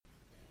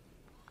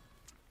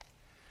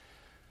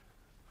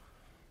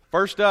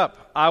First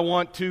up, I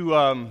want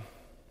to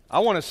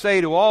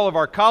say to all of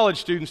our college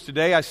students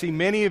today, I see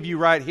many of you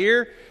right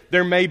here.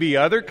 There may be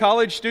other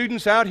college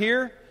students out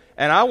here,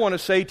 and I want to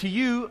say to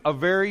you a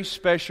very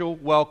special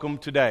welcome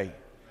today.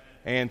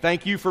 And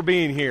thank you for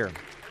being here.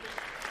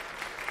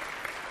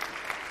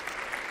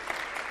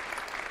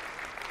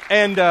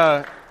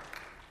 And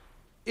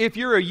if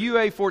you're a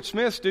UA Fort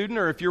Smith student,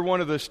 or if you're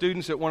one of the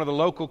students at one of the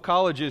local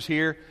colleges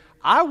here,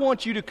 I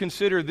want you to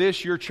consider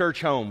this your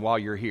church home while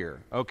you're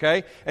here,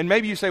 okay? And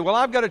maybe you say, well,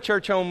 I've got a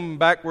church home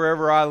back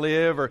wherever I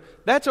live, or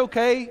that's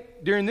okay.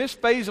 During this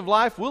phase of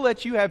life, we'll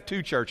let you have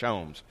 2 church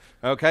homes,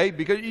 okay?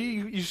 Because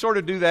you sort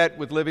of do that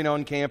with living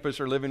on campus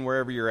or living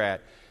wherever you're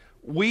at.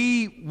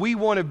 We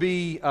want to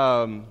be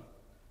a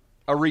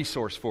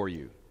resource for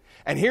you.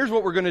 And here's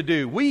what we're going to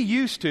do. We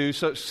used to,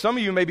 so some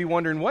of you may be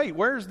wondering, wait,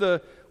 where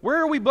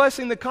are we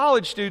blessing the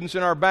college students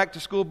in our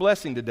back-to-school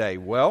blessing today?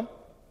 Well,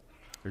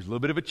 there's a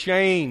little bit of a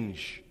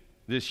change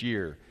this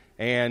year.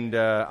 And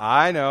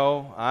I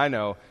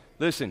know.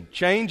 Listen,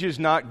 change is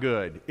not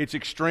good. It's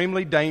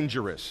extremely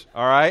dangerous,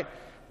 all right?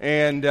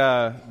 And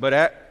but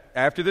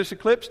after this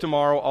eclipse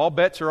tomorrow, all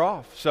bets are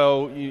off.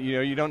 So,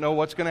 you don't know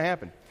what's going to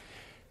happen.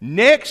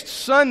 Next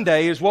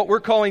Sunday is what we're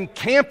calling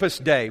Campus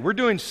Day. We're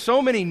doing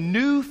so many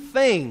new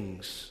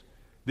things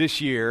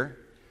this year,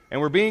 and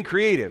we're being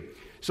creative.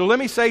 So let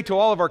me say to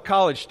all of our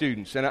college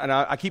students, and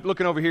I keep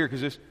looking over here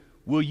because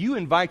will you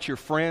invite your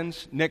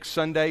friends next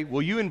Sunday?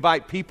 Will you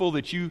invite people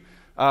that you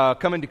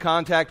come into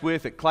contact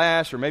with at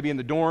class or maybe in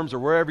the dorms or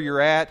wherever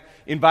you're at?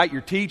 Invite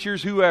your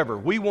teachers, whoever.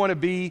 We want to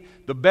be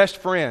the best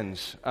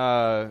friends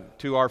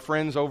to our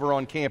friends over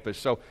on campus.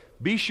 So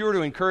be sure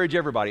to encourage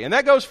everybody. And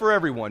that goes for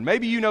everyone.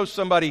 Maybe you know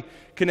somebody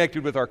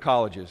connected with our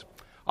colleges.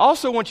 I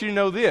also want you to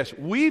know this.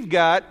 We've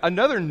got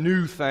another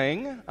new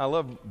thing. I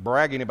love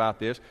bragging about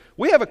this.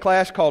 We have a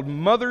class called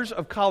Mothers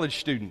of College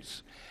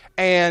Students.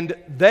 And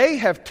they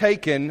have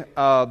taken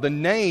the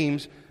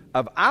names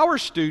of our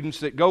students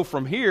that go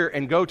from here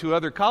and go to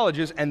other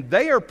colleges, and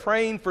they are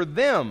praying for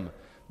them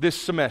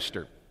this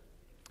semester.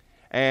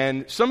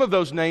 And some of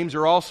those names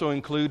are also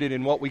included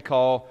in what we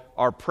call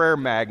our prayer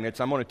magnets.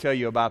 I'm going to tell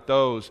you about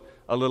those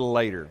a little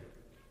later.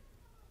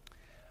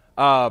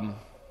 I'm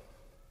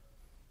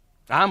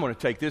going to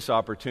take this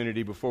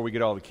opportunity before we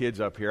get all the kids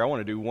up here. I want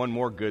to do one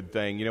more good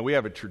thing. We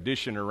have a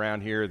tradition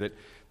around here that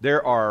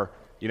there are,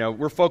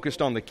 we're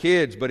focused on the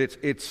kids, but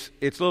it's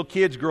little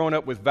kids growing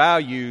up with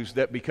values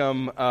that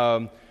become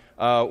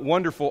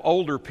wonderful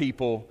older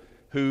people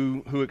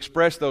who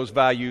express those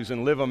values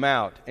and live them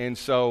out. And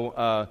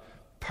so,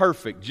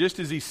 perfect. Just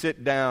as he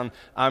sit down,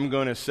 I'm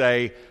going to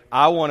say,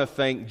 I want to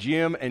thank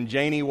Jim and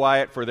Janie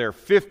Wyatt for their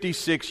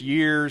 56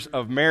 years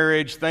of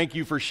marriage. Thank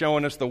you for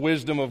showing us the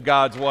wisdom of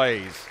God's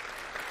ways.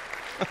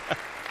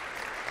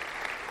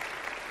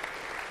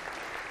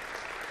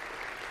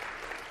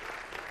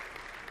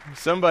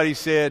 Somebody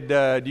said,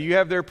 do you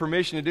have their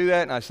permission to do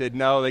that? And I said,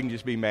 no, they can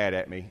just be mad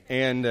at me.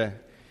 And,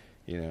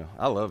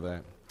 I love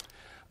that.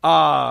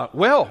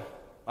 Well,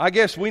 I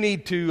guess we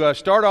need to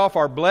start off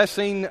our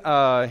blessing.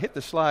 Hit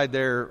the slide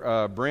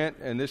there, Brent,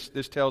 and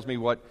this tells me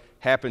what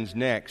happens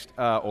next.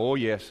 Oh,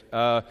 yes.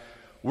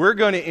 We're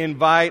going to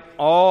invite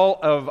all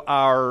of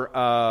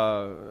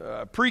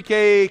our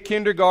pre-K,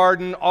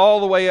 kindergarten, all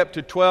the way up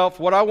to 12th.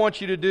 What I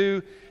want you to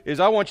do is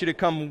I want you to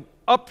come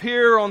up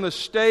here on the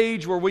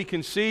stage where we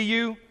can see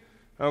you,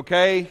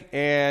 okay?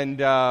 And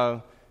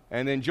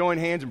then join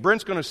hands. And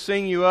Brent's going to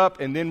sing you up,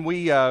 and then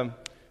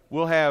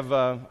we'll have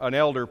an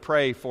elder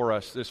pray for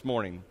us this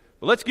morning.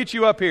 But let's get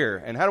you up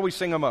here. And how do we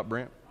sing them up,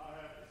 Brent?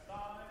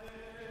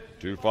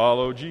 To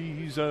follow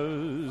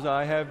Jesus,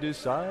 I have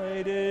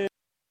decided.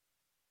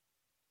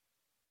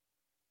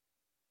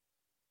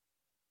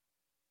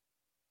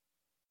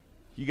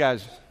 You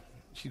guys,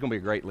 she's going to be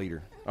a great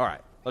leader. All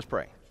right, let's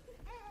pray.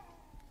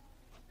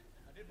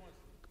 I did want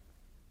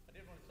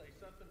to say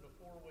something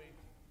before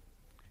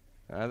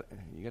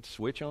we... You got the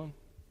switch on?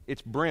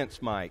 It's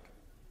Brent's mic.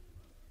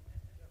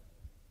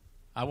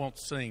 I won't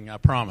sing, I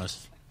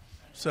promise.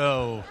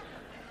 So,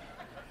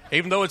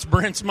 even though it's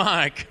Brent's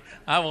mic,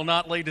 I will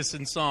not lead us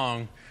in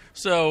song.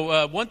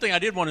 So, one thing I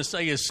did want to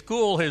say is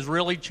school has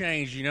really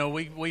changed.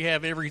 We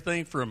have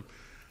everything from...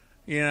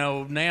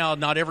 now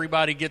not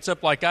everybody gets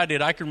up like I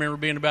did. I can remember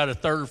being about a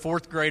 3rd or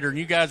 4th grader, and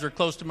you guys are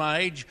close to my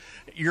age.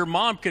 Your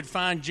mom could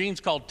find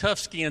jeans called Tough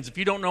Skins. If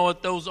you don't know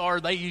what those are,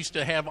 they used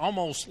to have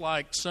almost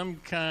like some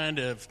kind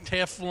of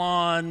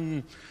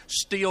Teflon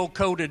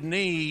steel-coated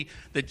knee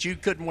that you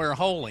couldn't wear a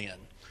hole in.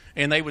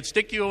 And they would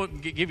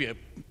give you a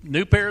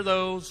new pair of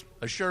those,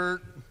 a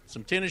shirt,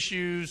 some tennis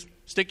shoes,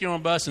 stick you on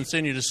a bus, and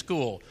send you to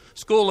school.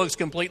 School looks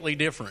completely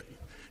different.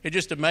 It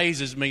just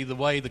amazes me the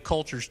way the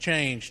culture's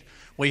changed.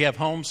 We have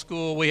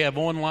homeschool, we have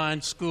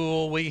online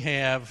school, we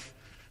have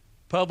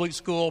public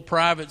school,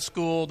 private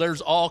school.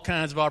 There's all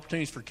kinds of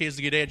opportunities for kids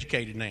to get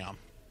educated now.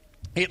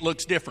 It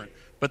looks different.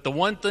 But the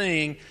one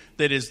thing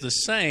that is the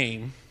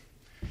same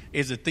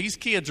is that these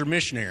kids are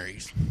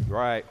missionaries.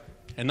 Right.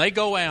 And they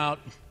go out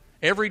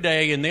every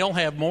day, and they'll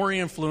have more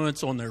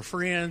influence on their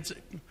friends,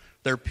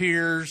 their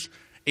peers,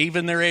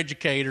 even their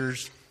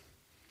educators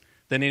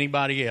than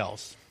anybody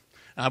else.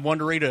 I want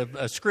to read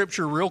a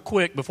scripture real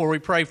quick before we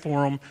pray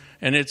for them,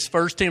 and it's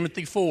 1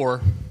 Timothy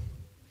 4,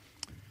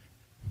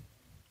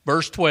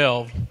 verse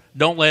 12.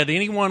 Don't let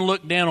anyone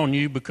look down on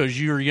you because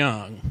you are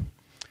young,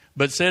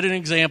 but set an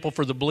example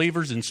for the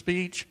believers in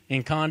speech,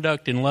 in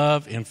conduct, in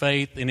love, in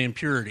faith, and in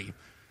purity.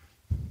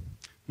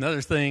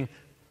 Another thing,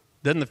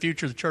 doesn't the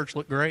future of the church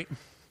look great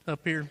up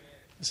here?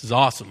 This is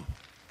awesome.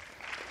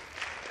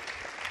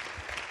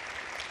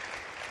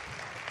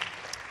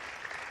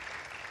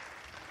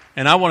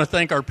 And I want to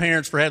thank our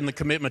parents for having the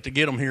commitment to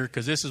get them here,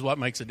 because this is what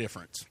makes a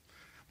difference.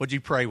 Would you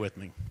pray with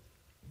me?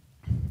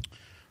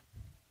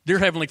 Dear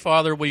Heavenly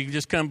Father, we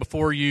just come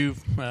before you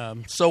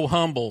so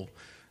humble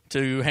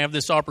to have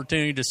this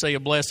opportunity to say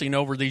a blessing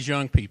over these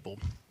young people.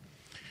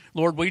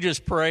 Lord, we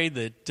just pray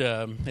that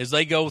as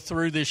they go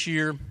through this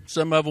year,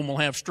 some of them will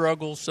have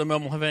struggles, some of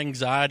them will have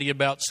anxiety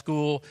about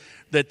school,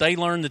 that they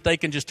learn that they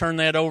can just turn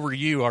that over to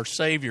you, our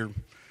Savior,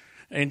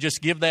 and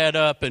just give that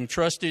up and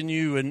trust in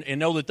you and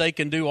know that they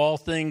can do all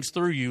things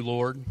through you,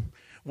 Lord.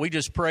 We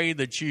just pray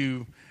that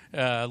you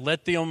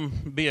let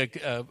them be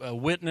a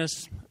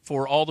witness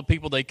for all the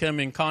people they come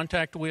in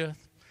contact with,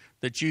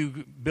 that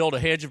you build a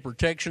hedge of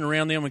protection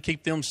around them and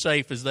keep them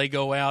safe as they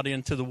go out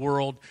into the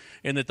world,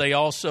 and that they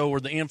also are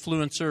the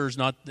influencers,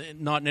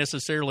 not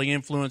necessarily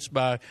influenced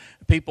by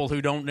people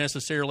who don't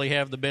necessarily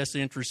have the best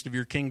interest of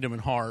your kingdom in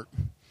heart.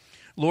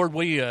 Lord,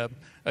 we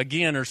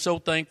again are so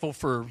thankful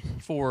for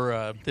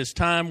this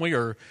time. We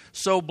are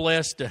so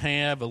blessed to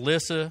have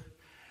Alyssa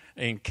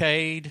and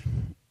Cade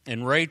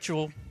and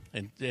Rachel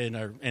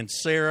and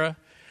Sarah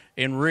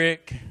and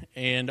Rick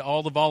and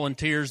all the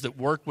volunteers that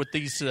work with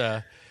these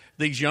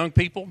young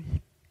people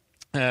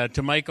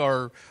to make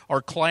our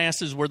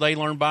classes where they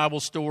learn Bible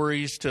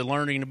stories, to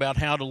learning about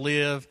how to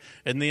live,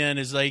 and then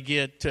as they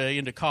get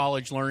into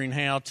college, learning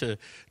how to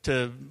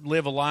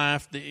live a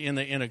life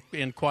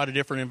in quite a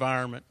different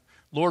environment.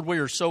 Lord, we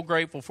are so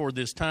grateful for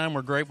this time.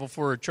 We're grateful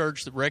for a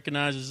church that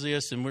recognizes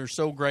this, and we're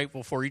so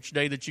grateful for each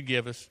day that you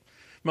give us.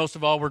 Most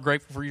of all, we're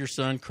grateful for your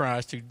Son,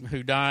 Christ,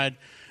 who died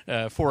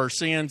for our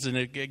sins, and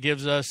it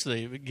gives us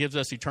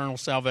eternal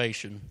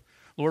salvation.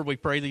 Lord, we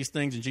pray these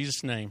things in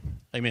Jesus' name.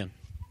 Amen.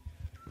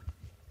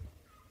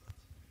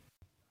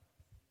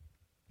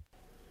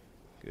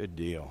 Good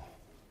deal.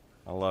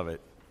 I love it.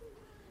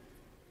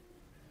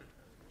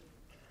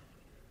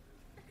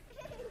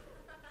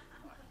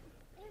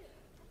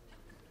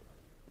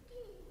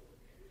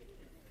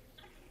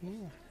 Yeah.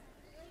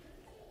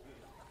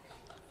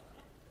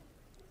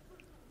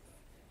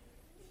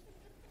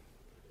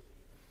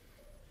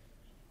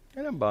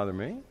 That doesn't bother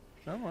me.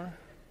 Don't worry.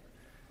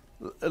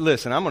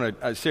 Listen, I'm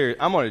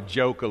gonna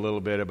joke a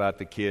little bit about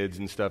the kids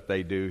and stuff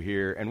they do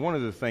here. And one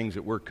of the things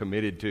that we're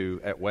committed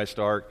to at West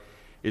Ark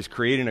is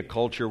creating a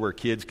culture where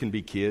kids can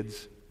be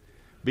kids,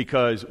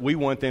 because we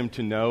want them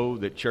to know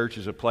that church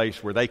is a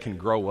place where they can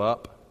grow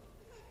up.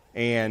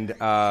 And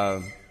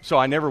so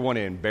I never want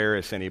to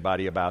embarrass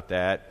anybody about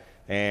that.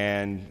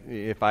 And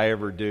if I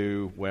ever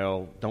do,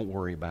 well, don't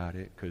worry about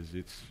it, because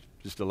it's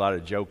just a lot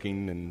of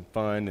joking and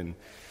fun,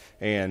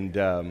 and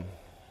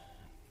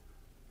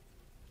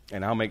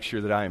I'll make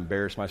sure that I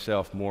embarrass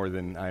myself more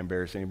than I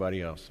embarrass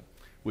anybody else,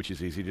 which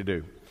is easy to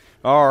do.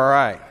 All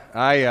right.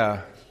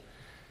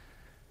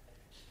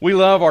 We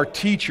love our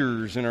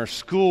teachers and our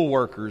school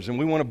workers, and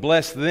we want to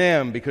bless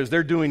them because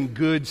they're doing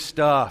good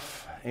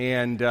stuff.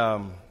 And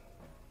so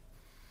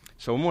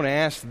I'm going to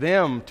ask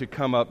them to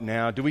come up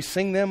now. Do we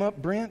sing them up,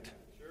 Brent? Sure.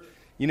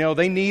 You know,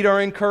 they need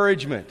our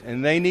encouragement,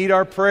 and they need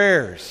our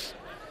prayers.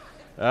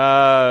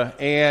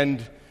 And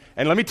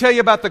let me tell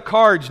you about the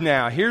cards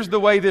now. Here's the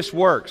way this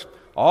works.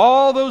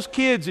 All those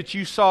kids that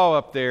you saw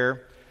up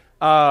there,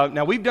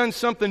 now we've done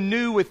something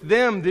new with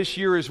them this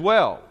year as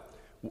well.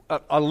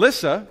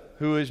 Alyssa,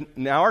 who is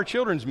now our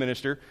children's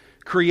minister,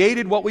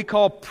 created what we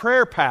call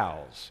Prayer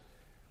Pals.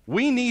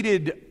 We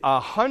needed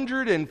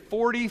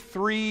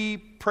 143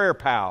 Prayer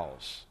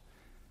Pals.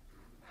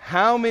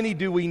 How many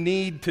do we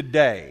need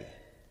today?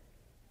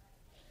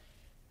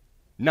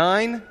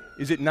 9?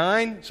 Is it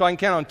 9? So I can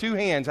count on 2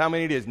 hands how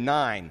many it is.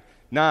 9.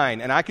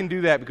 9. And I can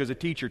do that because a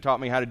teacher taught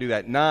me how to do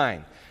that.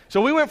 9.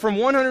 So we went from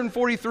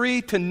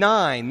 143 to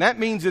 9. That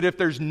means that if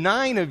there's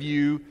 9 of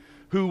you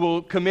who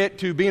will commit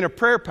to being a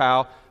prayer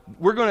pal,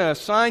 we're going to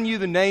assign you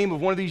the name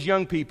of one of these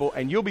young people,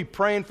 and you'll be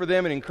praying for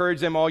them and encourage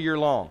them all year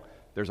long.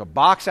 There's a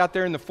box out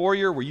there in the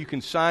foyer where you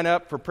can sign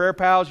up for prayer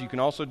pals. You can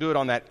also do it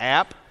on that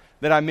app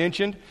that I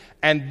mentioned.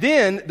 And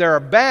then there are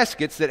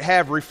baskets that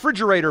have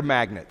refrigerator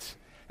magnets.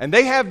 And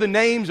they have the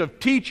names of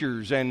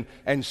teachers and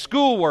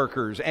school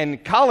workers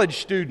and college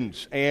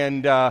students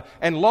and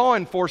law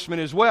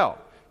enforcement as well.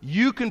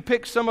 You can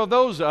pick some of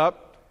those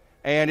up,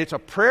 and it's a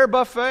prayer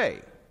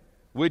buffet,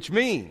 which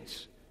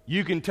means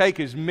you can take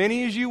as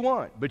many as you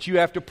want, but you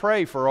have to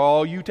pray for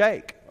all you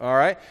take, all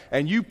right?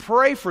 And you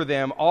pray for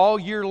them all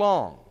year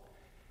long.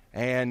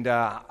 And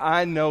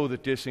I know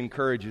that this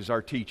encourages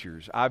our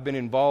teachers. I've been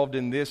involved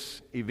in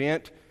this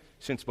event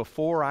since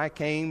before I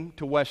came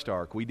to West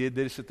Ark. We did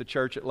this at the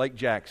church at Lake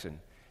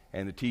Jackson,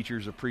 and the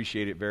teachers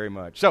appreciate it very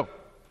much. So,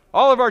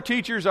 All of our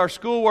teachers are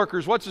school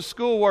workers. What's a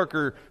school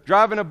worker?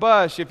 Driving a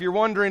bus. If you're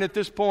wondering at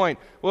this point,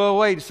 well,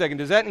 wait a second,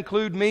 does that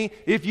include me?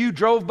 If you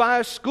drove by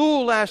a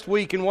school last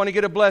week and want to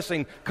get a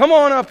blessing, come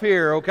on up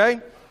here,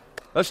 okay?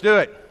 Let's do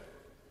it.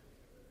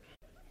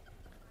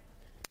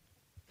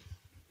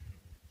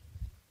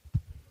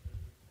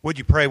 Would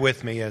you pray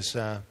with me as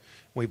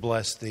we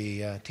bless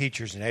the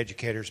teachers and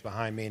educators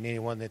behind me and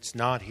anyone that's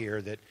not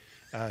here that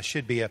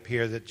should be up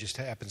here that just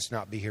happens to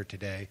not be here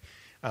today?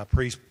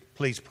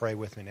 Please pray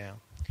with me now.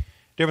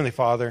 Dear Heavenly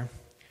Father,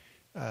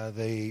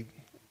 the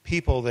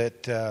people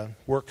that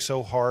work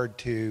so hard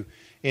to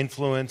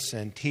influence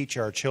and teach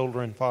our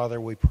children, Father,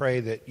 we pray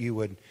that you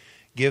would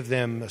give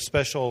them a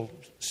special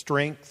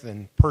strength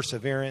and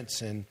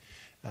perseverance and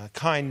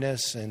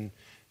kindness and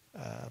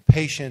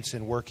patience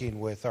in working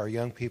with our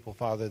young people,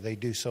 Father. They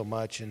do so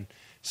much, and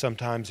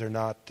sometimes they're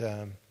not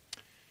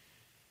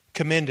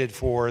commended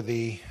for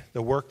the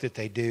work that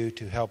they do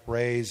to help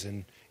raise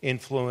and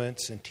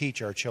influence and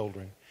teach our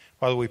children.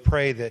 Father, we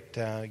pray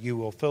that you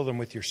will fill them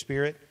with your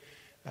Spirit,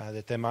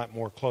 that they might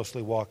more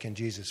closely walk in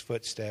Jesus'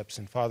 footsteps.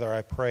 And Father,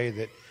 I pray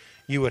that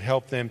you would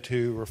help them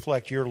to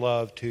reflect your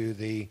love to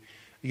the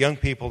young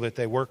people that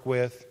they work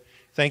with.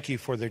 Thank you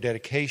for their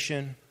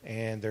dedication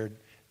and their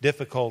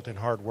difficult and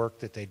hard work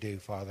that they do,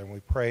 Father. And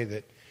we pray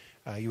that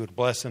you would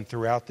bless them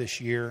throughout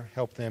this year,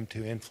 help them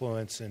to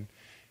influence and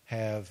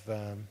have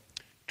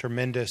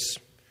tremendous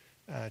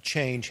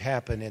change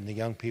happen in the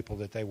young people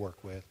that they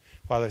work with.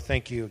 Father,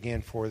 thank you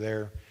again for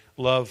their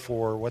love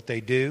for what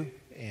they do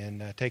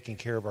and taking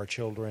care of our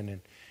children.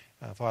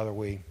 And Father,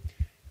 we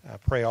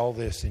pray all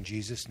this in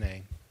Jesus'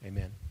 name.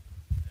 Amen.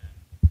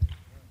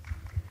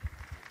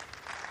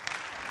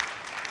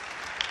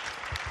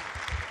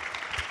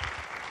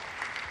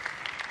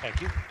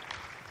 Thank you.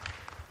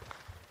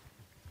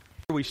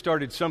 We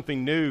started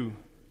something new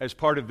as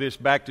part of this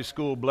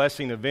back-to-school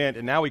blessing event,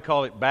 and now we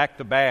call it Back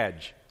the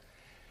Badge.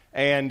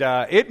 And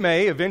it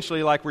may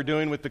eventually, like we're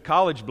doing with the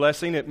college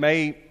blessing, it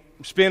may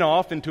spin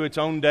off into its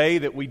own day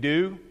that we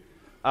do.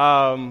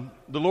 The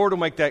Lord will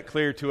make that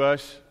clear to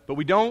us, but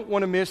we don't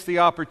want to miss the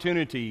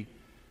opportunity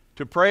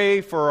to pray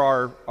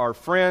for our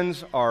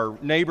friends, our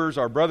neighbors,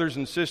 our brothers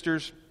and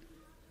sisters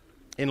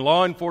in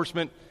law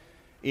enforcement,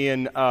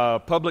 in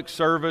public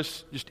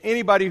service, just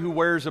anybody who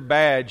wears a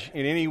badge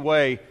in any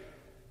way,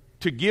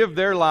 to give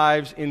their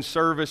lives in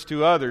service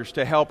to others,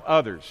 to help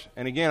others.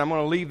 And again, I'm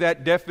going to leave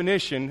that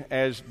definition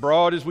as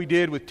broad as we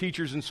did with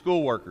teachers and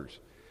school workers.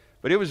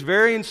 But it was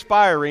very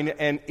inspiring,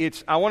 and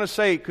I want to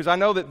say, because I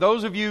know that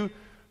those of you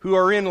who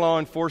are in law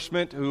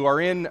enforcement, who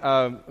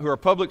are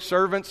public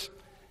servants,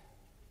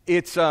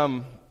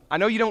 I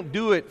know you don't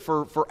do it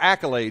for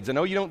accolades. I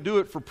know you don't do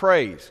it for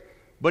praise.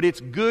 But it's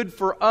good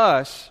for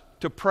us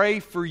to pray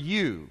for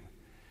you.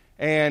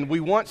 And we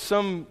want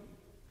some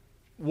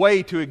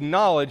way to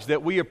acknowledge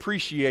that we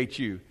appreciate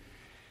you.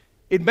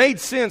 It made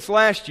sense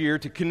last year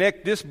to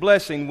connect this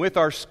blessing with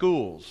our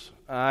schools.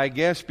 I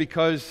guess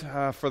because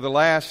for the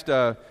last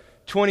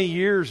 20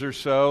 years or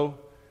so,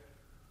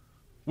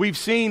 we've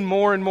seen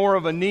more and more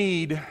of a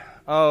need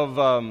of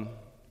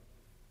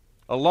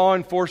a law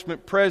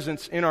enforcement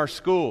presence in our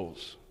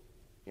schools.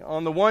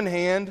 On the one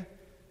hand,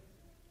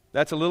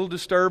 that's a little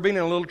disturbing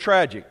and a little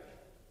tragic.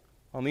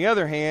 On the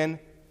other hand,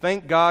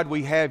 thank God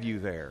we have you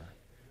there.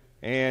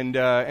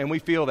 And we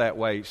feel that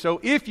way. So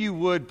if you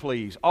would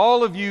please,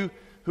 all of you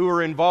who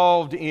are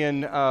involved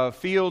in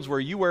fields where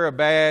you wear a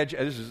badge,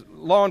 this is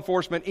law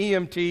enforcement,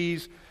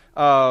 EMTs,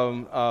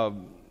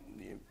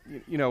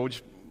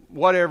 just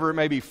whatever it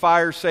may be,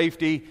 fire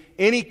safety,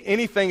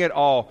 anything at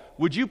all,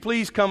 would you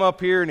please come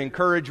up here and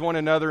encourage one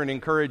another and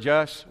encourage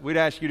us? We'd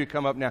ask you to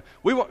come up now.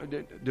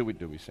 Do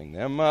we sing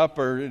them up?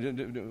 Or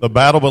the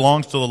battle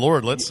belongs to the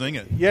Lord. Let's sing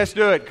it. Yes,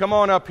 do it. Come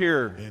on up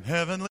here. In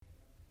heavenly.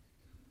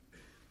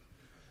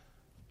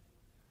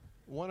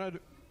 One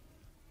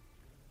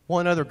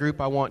other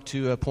group I want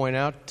to point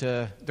out,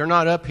 they're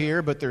not up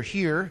here, but they're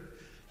here.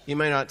 You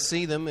may not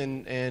see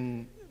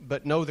them,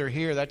 but know they're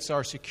here. That's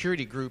our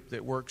security group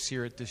that works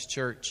here at this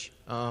church.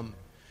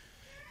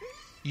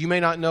 You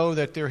may not know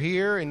that they're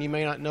here, and you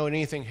may not know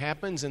anything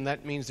happens, and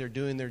that means they're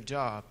doing their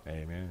job.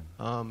 Amen.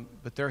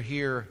 But they're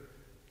here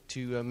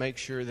to make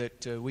sure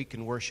that we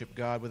can worship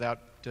God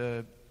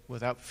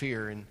without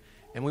fear,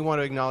 and we want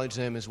to acknowledge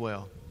them as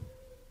well.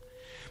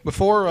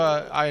 Before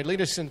I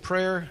lead us in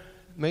prayer,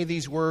 may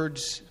these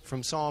words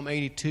from Psalm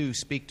 82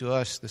 speak to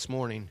us this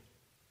morning.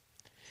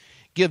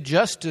 Give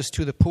justice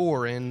to the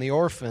poor and the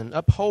orphan.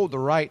 Uphold the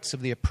rights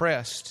of the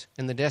oppressed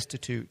and the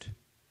destitute.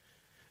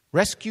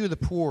 Rescue the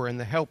poor and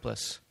the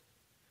helpless.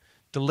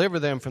 Deliver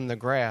them from the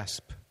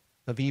grasp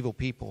of evil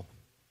people.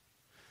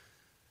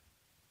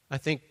 I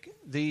think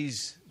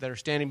these that are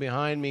standing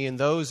behind me and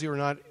those who are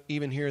not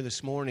even here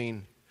this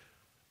morning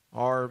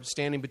are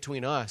standing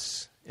between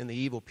us and the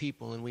evil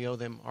people, and we owe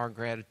them our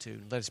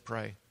gratitude. Let us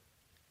pray.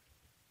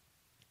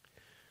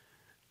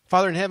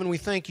 Father in heaven, we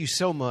thank you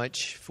so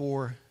much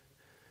for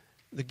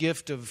the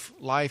gift of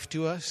life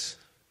to us,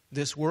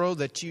 this world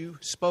that you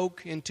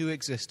spoke into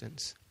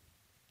existence.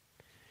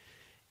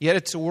 Yet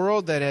it's a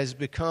world that has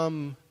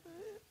become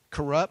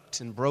corrupt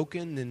and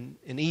broken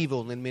and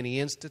evil in many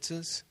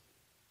instances.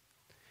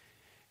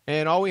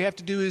 And all we have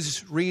to do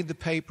is read the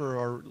paper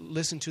or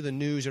listen to the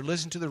news or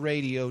listen to the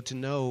radio to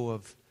know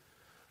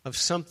of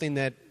something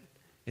that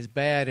is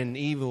bad and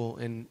evil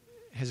and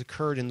has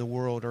occurred in the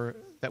world, or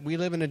that we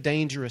live in a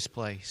dangerous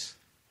place.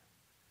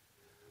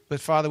 But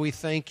Father, we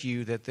thank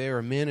you that there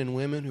are men and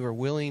women who are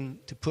willing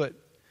to put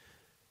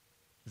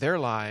their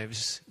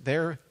lives,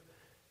 their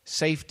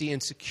safety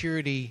and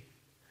security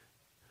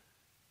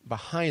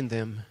behind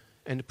them,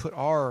 and to put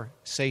our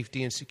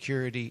safety and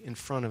security in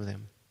front of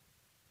them.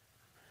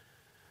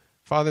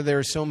 Father, there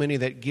are so many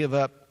that give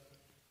up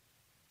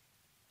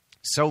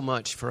so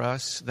much for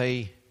us.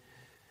 They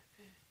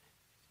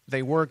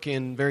work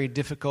in very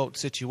difficult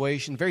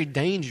situations, very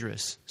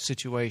dangerous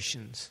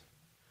situations.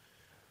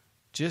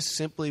 Just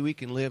simply we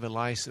can live a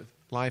life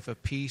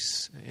of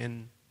peace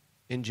and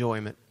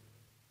enjoyment.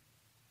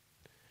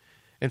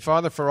 And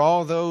Father, for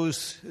all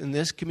those in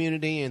this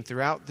community and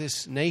throughout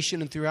this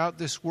nation and throughout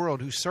this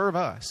world who serve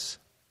us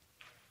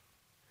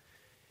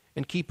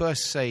and keep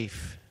us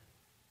safe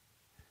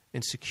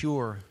and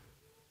secure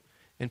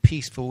and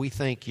peaceful, we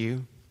thank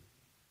you.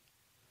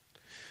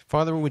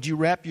 Father, would you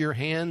wrap your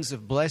hands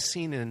of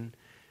blessing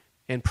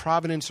and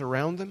providence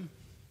around them?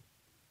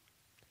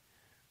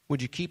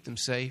 Would you keep them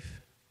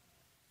safe?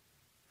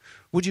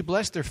 Would you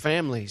bless their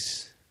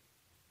families?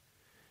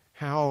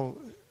 How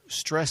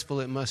stressful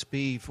it must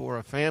be for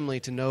a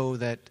family to know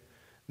that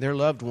their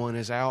loved one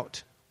is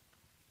out,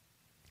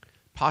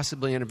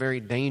 possibly in a very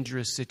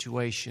dangerous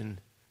situation,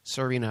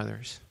 serving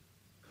others.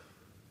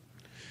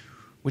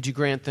 Would you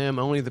grant them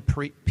only the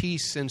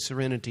peace and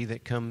serenity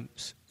that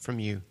comes from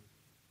you?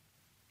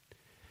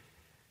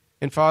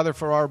 And Father,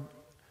 for our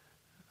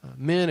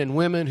men and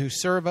women who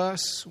serve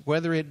us,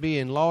 whether it be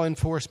in law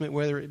enforcement,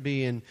 whether it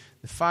be in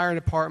the fire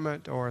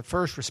department or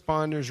first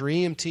responders or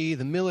EMT,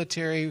 the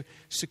military,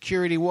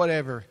 security,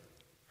 whatever,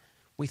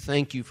 we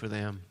thank you for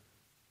them.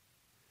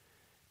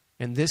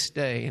 And this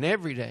day and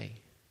every day,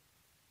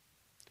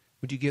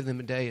 would you give them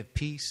a day of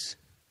peace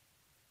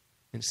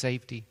and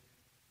safety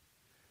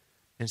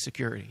and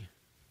security?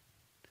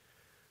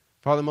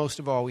 Father, most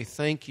of all, we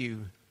thank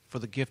you for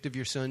the gift of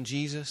your Son,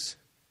 Jesus,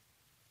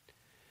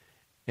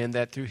 and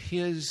that through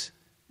his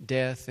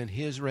death and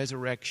his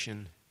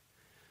resurrection,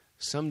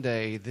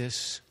 someday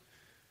this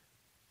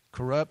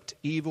corrupt,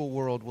 evil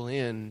world will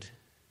end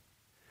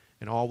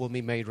and all will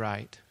be made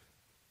right.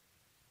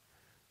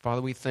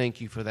 Father, we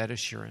thank you for that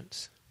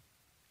assurance.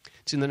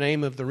 It's in the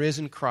name of the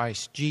risen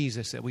Christ,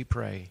 Jesus, that we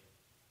pray.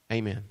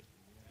 Amen.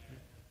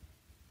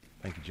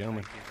 Thank you,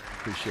 gentlemen.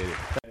 Appreciate it.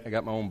 I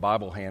got my own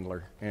Bible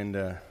handler, and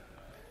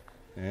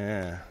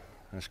yeah,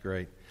 that's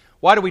great.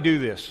 Why do we do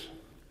this?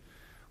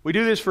 We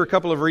do this for a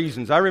couple of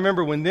reasons. I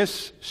remember when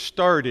this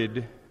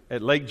started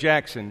at Lake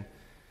Jackson,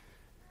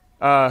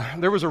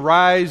 there was a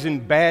rise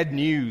in bad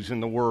news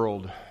in the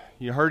world.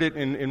 You heard it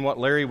in what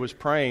Larry was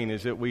praying,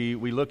 is that we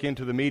look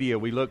into the media,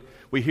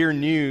 we hear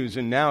news,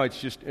 and now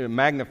it's just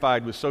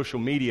magnified with social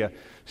media.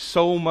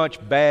 So much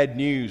bad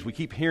news. We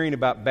keep hearing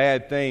about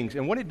bad things.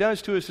 And what it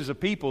does to us as a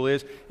people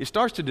is it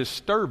starts to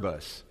disturb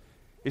us.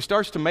 It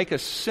starts to make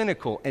us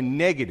cynical and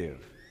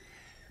negative.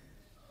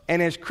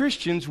 And as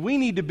Christians, we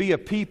need to be a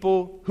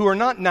people who are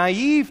not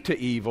naive to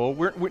evil.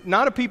 We're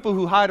not a people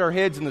who hide our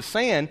heads in the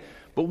sand,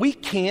 but we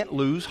can't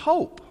lose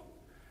hope.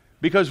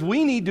 Because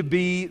we need to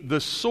be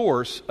the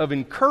source of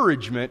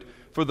encouragement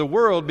for the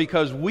world,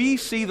 because we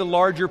see the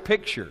larger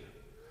picture.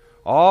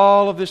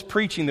 All of this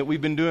preaching that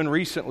we've been doing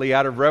recently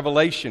out of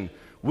Revelation,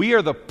 we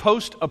are the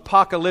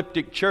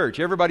post-apocalyptic church.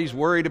 Everybody's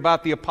worried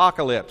about the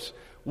apocalypse.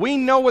 We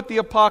know what the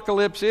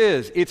apocalypse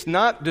is. It's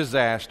not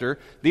disaster.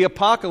 The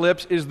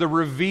apocalypse is the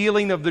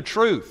revealing of the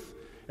truth.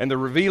 And the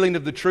revealing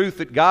of the truth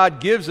that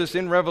God gives us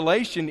in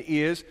Revelation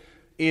is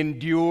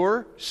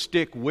endure,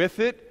 stick with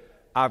it.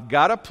 I've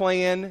got a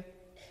plan.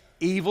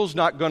 Evil's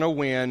not going to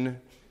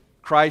win.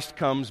 Christ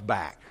comes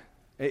back.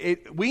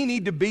 We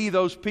need to be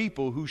those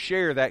people who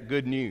share that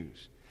good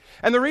news.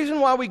 And the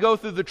reason why we go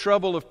through the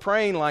trouble of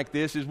praying like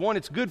this is, one,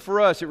 it's good for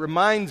us. It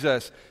reminds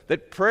us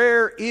that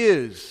prayer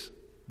is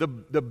the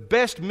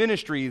best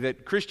ministry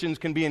that Christians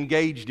can be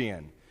engaged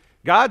in.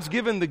 God's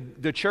given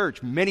the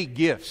church many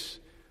gifts.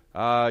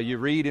 You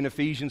read in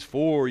Ephesians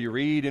 4, you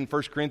read in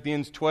 1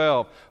 Corinthians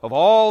 12, of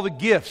all the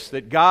gifts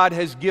that God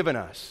has given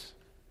us.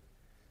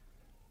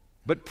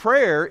 But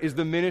prayer is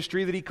the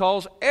ministry that He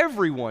calls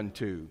everyone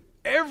to.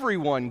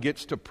 Everyone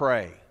gets to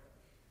pray.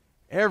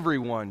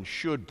 Everyone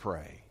should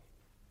pray.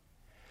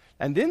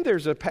 And then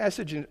there's a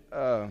passage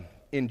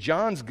in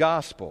John's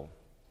Gospel,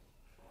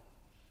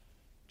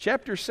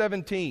 chapter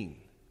 17,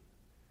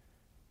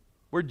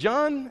 where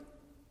John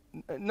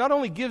not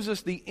only gives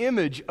us the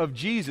image of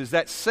Jesus,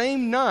 that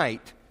same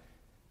night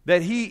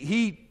that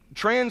he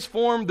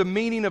transformed the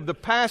meaning of the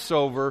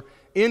Passover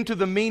into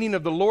the meaning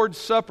of the Lord's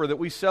Supper that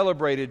we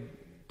celebrated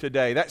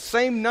today. That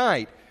same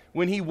night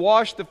when He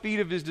washed the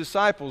feet of His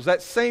disciples,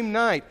 that same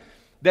night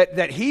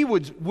that He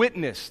would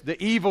witness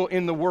the evil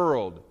in the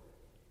world.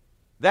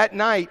 That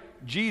night,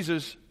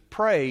 Jesus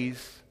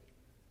prays,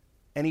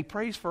 and He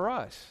prays for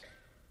us.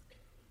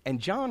 And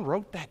John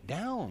wrote that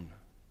down.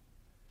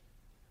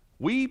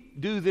 We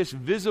do this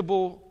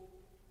visible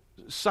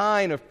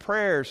sign of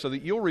prayer so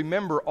that you'll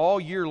remember all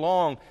year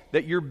long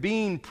that you're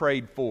being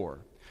prayed for.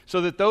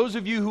 So that those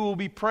of you who will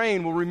be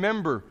praying will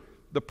remember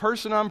the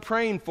person I'm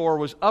praying for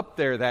was up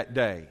there that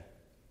day.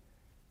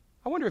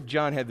 I wonder if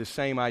John had the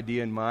same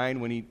idea in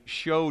mind when he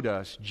showed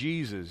us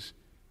Jesus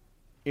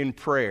in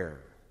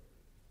prayer.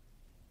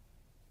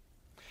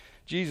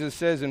 Jesus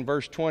says in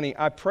verse 20,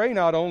 I pray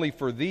not only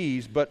for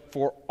these, but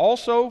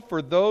also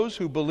for those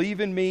who believe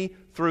in me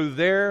through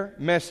their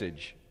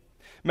message.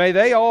 May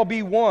they all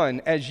be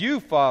one, as you,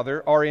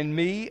 Father, are in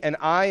me and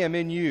I am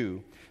in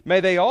you. May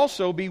they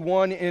also be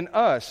one in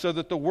us, so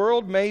that the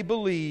world may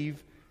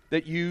believe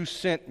that you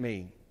sent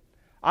me.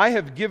 I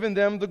have given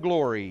them the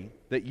glory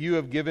that you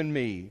have given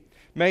me.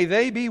 May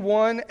they be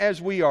one as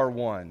we are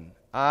one.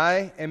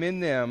 I am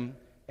in them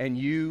and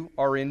you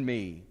are in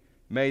me.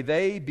 May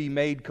they be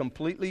made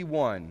completely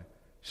one,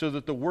 so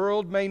that the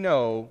world may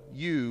know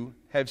you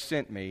have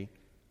sent me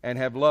and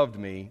have loved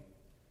me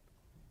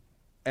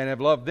and have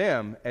loved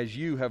them as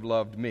you have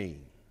loved me.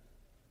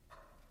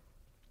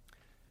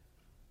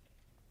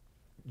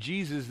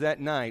 Jesus that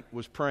night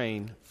was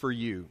praying for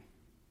you.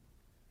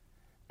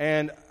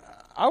 And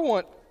I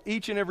want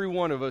each and every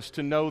one of us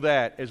to know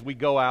that as we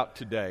go out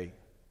today.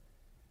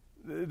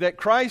 That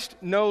Christ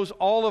knows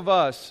all of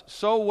us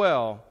so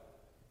well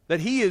that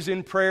He is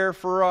in prayer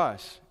for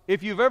us.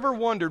 If you've ever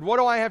wondered, what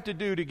do I have to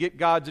do to get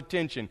God's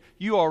attention?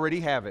 You already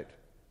have it.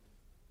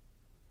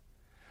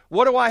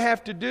 What do I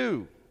have to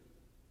do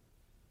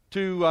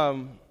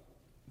to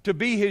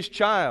be His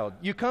child?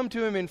 You come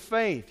to Him in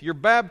faith. You're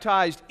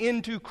baptized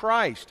into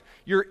Christ.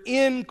 You're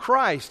in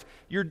Christ.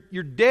 You're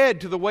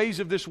dead to the ways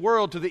of this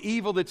world, to the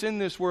evil that's in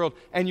this world,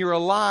 and you're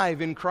alive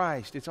in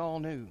Christ. It's all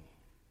new.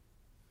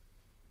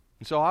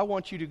 And so I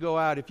want you to go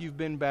out, if you've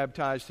been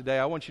baptized today,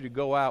 I want you to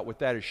go out with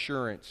that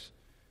assurance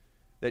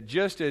that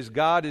just as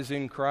God is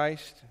in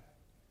Christ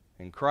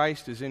and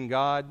Christ is in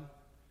God,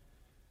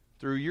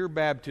 through your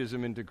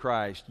baptism into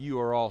Christ, you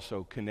are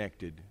also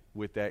connected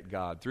with that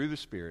God through the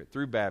Spirit,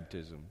 through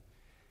baptism.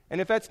 And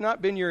if that's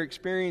not been your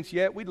experience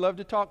yet, we'd love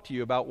to talk to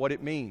you about what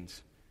it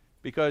means.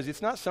 Because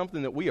it's not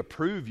something that we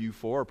approve you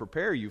for or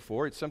prepare you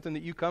for. It's something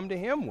that you come to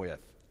Him with.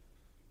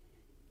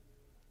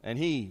 And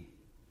He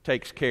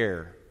takes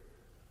care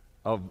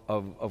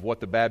of what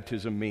the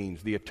baptism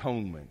means, the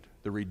atonement,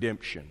 the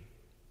redemption.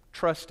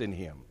 Trust in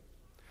Him.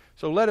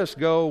 So let us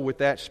go with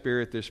that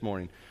spirit this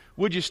morning.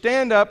 Would you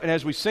stand up, and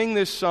as we sing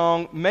this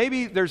song,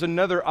 maybe there's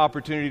another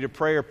opportunity to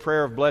pray a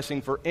prayer of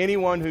blessing for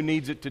anyone who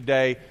needs it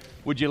today.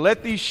 Would you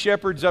let these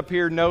shepherds up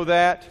here know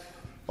that?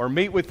 Or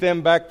meet with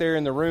them back there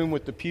in the room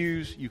with the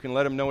pews. You can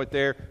let them know it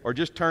there. Or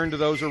just turn to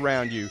those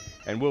around you,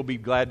 and we'll be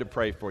glad to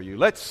pray for you.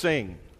 Let's sing.